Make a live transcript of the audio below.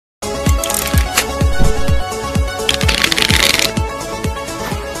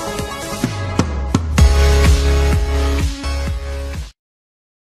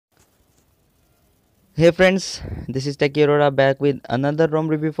Hey friends, this is Techie back with another ROM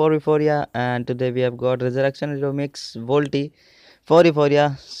review for Yuphoria, and today we have got Resurrection Remix VOLTE for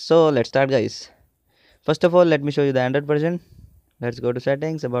Yuphoria. So let's start, guys. First of all, let me show you the Android version. Let's go to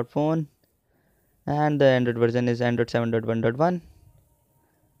settings, about phone, and the Android version is Android 7.1.1.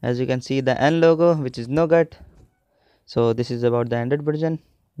 As you can see, the N logo, which is Nougat. So this is about the Android version.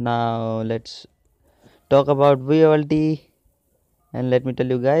 Now let's talk about VOLTE, and let me tell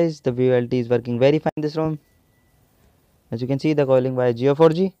you guys, the VOLTE is working very fine in this ROM. As you can see, the coiling by Geo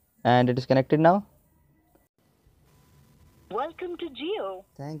 4G, and it is connected now. Welcome to Geo.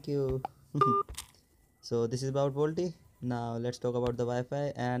 Thank you. So this is about VoLTE. Now let's talk about the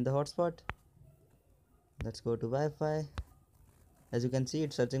Wi-Fi and the hotspot. Let's go to Wi-Fi. As you can see,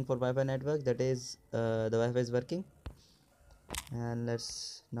 it's searching for Wi-Fi network. That is, the Wi-Fi is working. And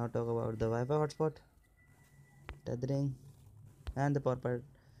let's now talk about the Wi-Fi hotspot, tethering, and the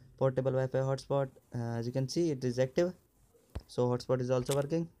portable Wi-Fi hotspot. As you can see, it is active. So hotspot is also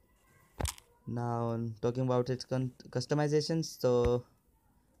working. Now talking about its customizations. So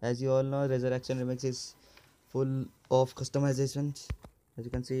as you all know, Resurrection Remix is full of customizations. As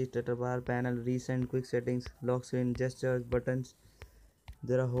you can see, status bar, panel, recent, quick settings, lock screen, gestures, buttons.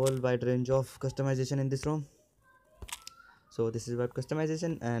 There are a whole wide range of customization in this ROM. So this is about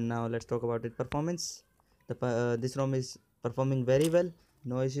customization, and now let's talk about its performance. This ROM is performing very well,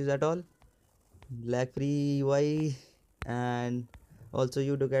 no issues at all. Lag free UI, and also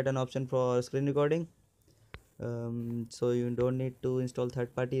you do get an option for screen recording. So you don't need to install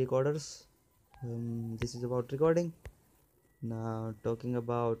third-party recorders. This is about recording. Now talking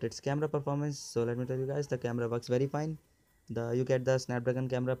about its camera performance, so let me tell you guys, the camera works very fine. You get the Snapdragon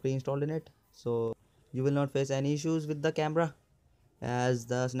camera pre-installed in it, so you will not face any issues with the camera, as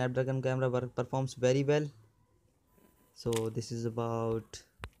the Snapdragon camera performs very well. So this is about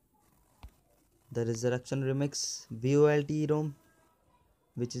the Resurrection Remix VOLTE ROM,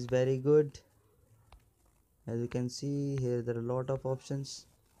 which is very good. As you can see here, there are a lot of options.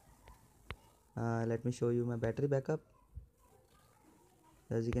 Let me show you my battery backup.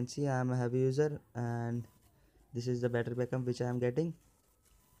 As you can see, I am a heavy user, and this is the battery backup which I am getting,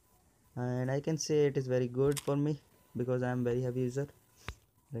 and I can say it is very good for me because I am very heavy user.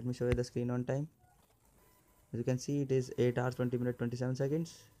 Let me show you the screen on time. As you can see, it is 8 hours 20 minutes 27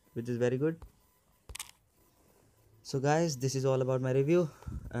 seconds, which is very good. So guys, this is all about my review,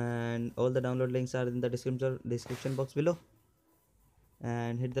 and all the download links are in the description box below.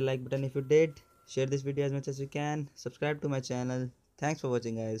 And hit the like button if you did. Share this video as much as you can. Subscribe to my channel. Thanks for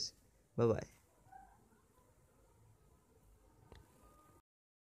watching, guys. Bye bye.